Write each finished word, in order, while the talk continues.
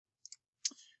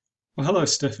Well, hello,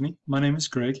 Stephanie. My name is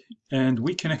Greg, and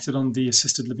we connected on the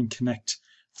Assisted Living Connect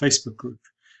Facebook group.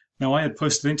 Now, I had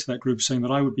posted into that group saying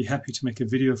that I would be happy to make a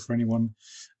video for anyone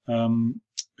um,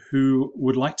 who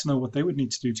would like to know what they would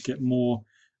need to do to get more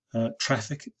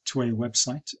traffic to a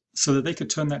website so that they could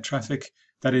turn that traffic,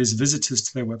 that is, visitors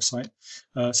to their website,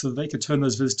 so that they could turn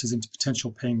those visitors into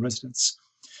potential paying residents.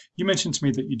 You mentioned to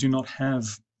me that you do not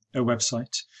have a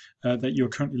website, that you're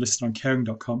currently listed on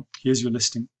caring.com. Here's your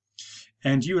listing.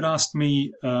 And you had asked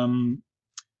me,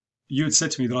 you had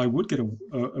said to me that I would get a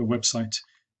website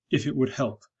if it would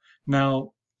help.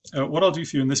 Now, what I'll do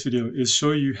for you in this video is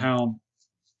show you how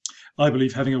I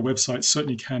believe having a website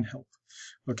certainly can help.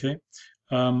 Okay,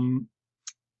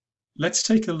 let's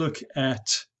take a look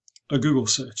at a Google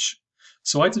search.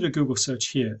 So I did a Google search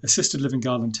here, Assisted Living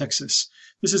Garland, Texas.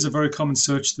 This is a very common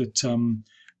search that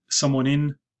someone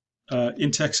in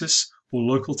Texas or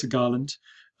local to Garland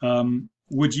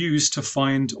would use to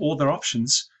find all their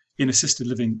options in assisted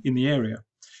living in the area.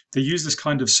 They use this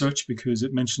kind of search because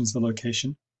it mentions the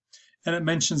location and it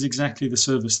mentions exactly the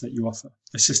service that you offer,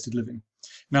 assisted living.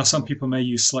 Now, some people may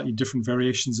use slightly different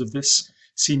variations of this,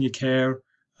 senior care,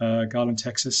 Garland,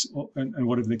 Texas, and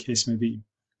whatever the case may be.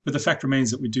 But the fact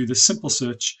remains that we do this simple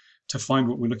search to find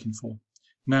what we're looking for.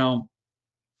 Now,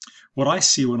 what I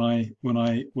see when I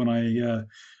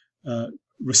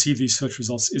receive these search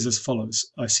results is as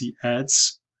follows. I see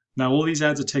ads. Now, all these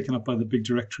ads are taken up by the big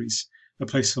directories, A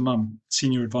Place for Mum,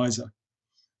 Senior Advisor.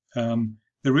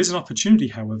 There is an opportunity,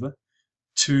 however,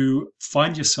 to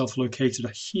find yourself located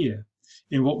here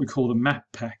in what we call the map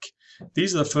pack.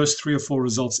 These are the first 3 or 4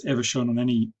 results ever shown on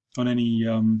any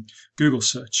Google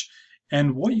search.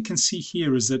 And what you can see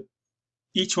here is that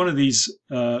each one of these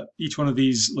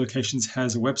locations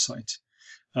has a website.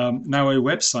 Now, a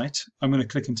website, I'm going to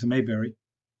click into Mayberry,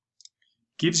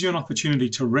 gives you an opportunity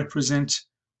to represent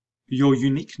your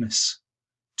uniqueness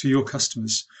to your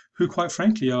customers, who quite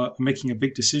frankly are making a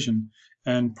big decision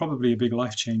and probably a big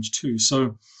life change too.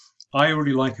 So I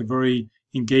really like a very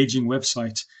engaging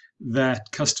website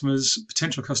that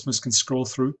potential customers can scroll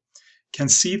through, can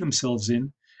see themselves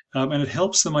in, and it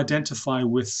helps them identify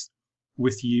with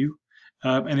you,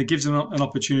 and it gives them an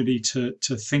opportunity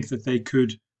to think that they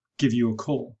could give you a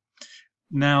call.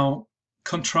 Now,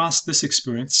 contrast this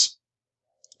experience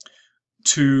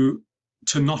to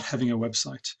not having a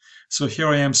website. So here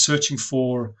I am searching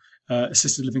for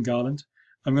Assisted Living Garland.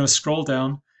 I'm going to scroll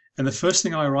down, and the first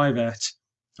thing I arrive at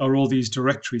are all these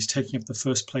directories taking up the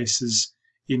first places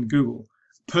in Google.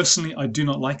 Personally, I do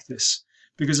not like this,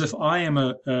 because if I am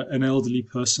an elderly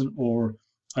person, or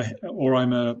I have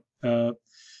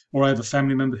a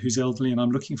family member who's elderly and I'm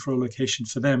looking for a location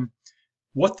for them,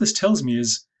 what this tells me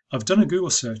is I've done a Google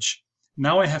search.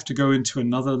 Now I have to go into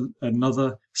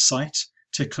another site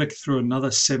to click through another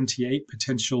 78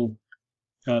 potential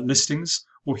listings,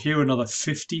 or here another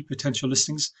 50 potential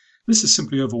listings. This is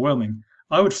simply overwhelming.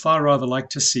 I would far rather like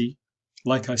to see,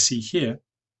 like I see here,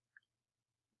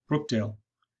 Brookdale,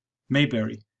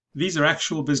 Mayberry. These are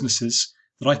actual businesses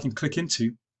that I can click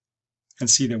into and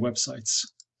see their websites.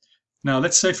 Now,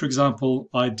 let's say, for example,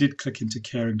 I did click into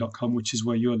caring.com, which is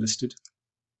where you're listed.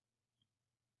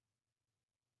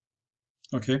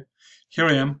 Okay, here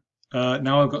I am.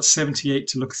 Now I've got 78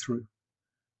 to look through.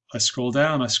 I scroll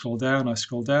down, I scroll down, I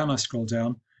scroll down, I scroll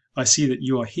down. I see that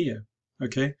you are here.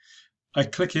 Okay, I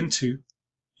click into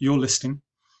your listing,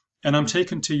 and I'm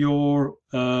taken to your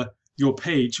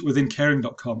page within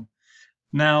caring.com.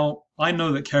 Now, I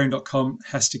know that caring.com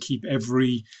has to keep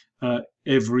every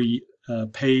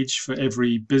page for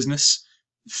every business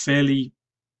fairly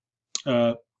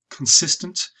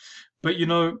consistent, but you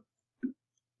know,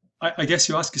 I guess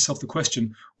you ask yourself the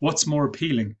question, what's more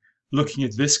appealing? Looking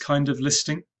at this kind of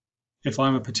listing, if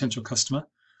I'm a potential customer,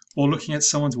 or looking at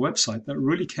someone's website that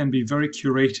really can be very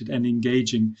curated and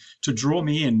engaging to draw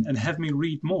me in and have me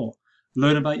read more,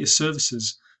 learn about your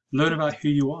services, learn about who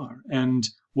you are, and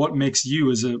what makes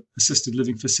you as an assisted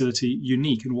living facility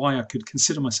unique, and why I could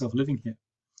consider myself living here.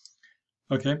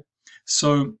 Okay,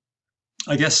 so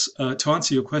I guess to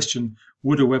answer your question,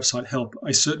 would a website help?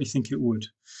 I certainly think it would.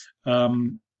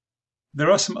 There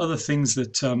are some other things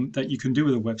that you can do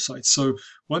with a website. So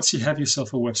once you have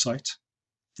yourself a website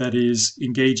that is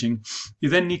engaging, you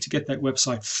then need to get that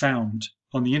website found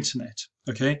on the internet.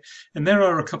 Okay, and there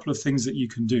are a couple of things that you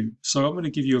can do. So I'm going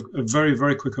to give you a very,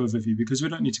 very quick overview, because we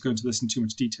don't need to go into this in too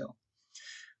much detail.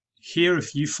 Here,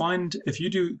 if you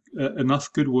do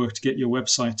enough good work to get your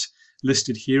website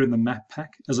listed here in the map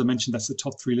pack, as I mentioned, that's the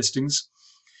top 3 listings,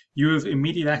 you have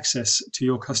immediate access to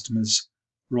your customers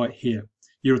right here.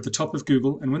 You're at the top of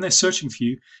Google, and when they're searching for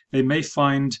you, they may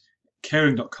find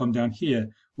caring.com down here,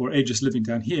 or Ageless Living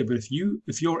down here. But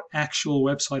if your actual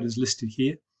website is listed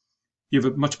here, you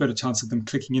have a much better chance of them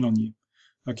clicking in on you.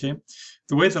 Okay,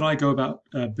 the way that I go about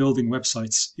building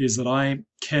websites is that I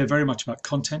care very much about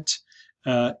content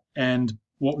and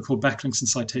what we call backlinks and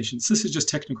citations. This is just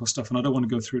technical stuff, and I don't want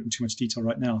to go through it in too much detail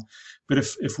right now. But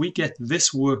if we get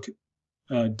this work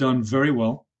done very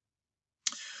well,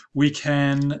 we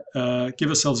can give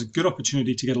ourselves a good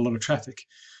opportunity to get a lot of traffic.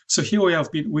 So here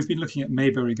we've been looking at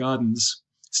Mayberry Gardens,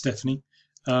 Stephanie.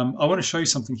 I want to show you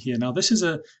something here. Now, this is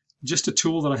just a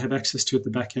tool that I have access to at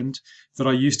the back end that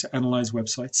I use to analyze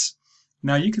websites.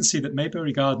 Now, you can see that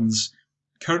Mayberry Gardens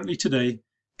currently today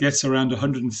gets around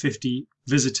 150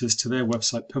 visitors to their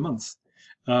website per month.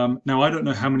 Now, I don't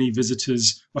know how many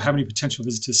visitors or how many potential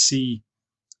visitors see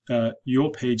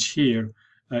your page here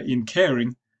in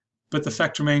Caring, but the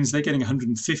fact remains they're getting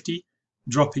 150,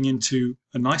 dropping into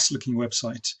a nice looking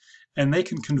website, and they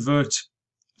can convert,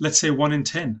 let's say, 1 in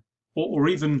 10 or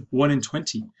even 1 in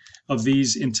 20 of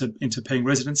these into paying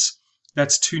residents.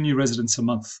 That's 2 new residents a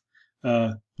month.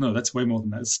 No, that's way more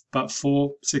than that. It's about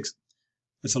 4, 6.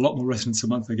 It's a lot more residents a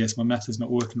month, I guess. My math is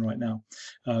not working right now.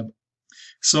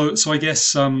 So I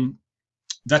guess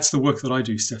that's the work that I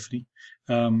do, Stephanie.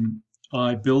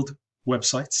 I build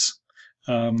websites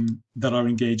that are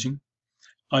engaging.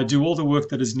 I do all the work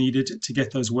that is needed to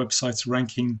get those websites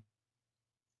ranking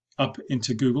up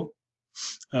into Google,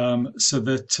 so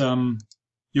that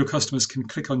your customers can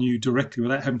click on you directly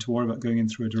without having to worry about going in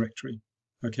through a directory.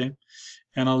 Okay,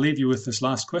 and I'll leave you with this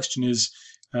last question: is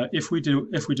if we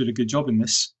did a good job in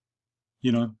this,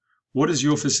 what does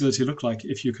your facility look like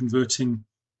if you're converting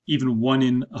even 1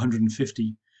 in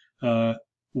 150,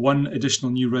 1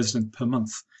 additional new resident per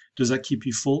month? Does that keep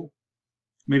you full?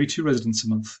 Maybe 2 residents a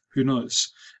month, who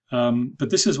knows? But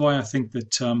this is why I think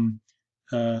that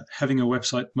having a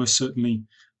website most certainly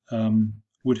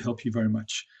would help you very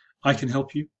much. I can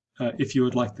help you if you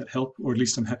would like that help, or at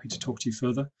least I'm happy to talk to you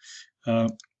further.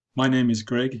 My name is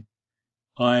Greg.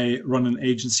 I run an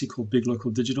agency called Big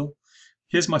Local Digital.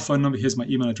 Here's my phone number, here's my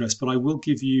email address, but I will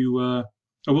give you,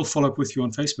 I will follow up with you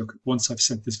on Facebook once I've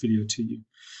sent this video to you.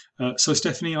 So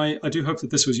Stephanie, I do hope that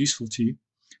this was useful to you.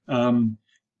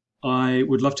 I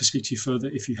would love to speak to you further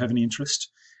if you have any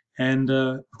interest. And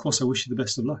of course, I wish you the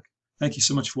best of luck. Thank you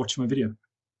so much for watching my video.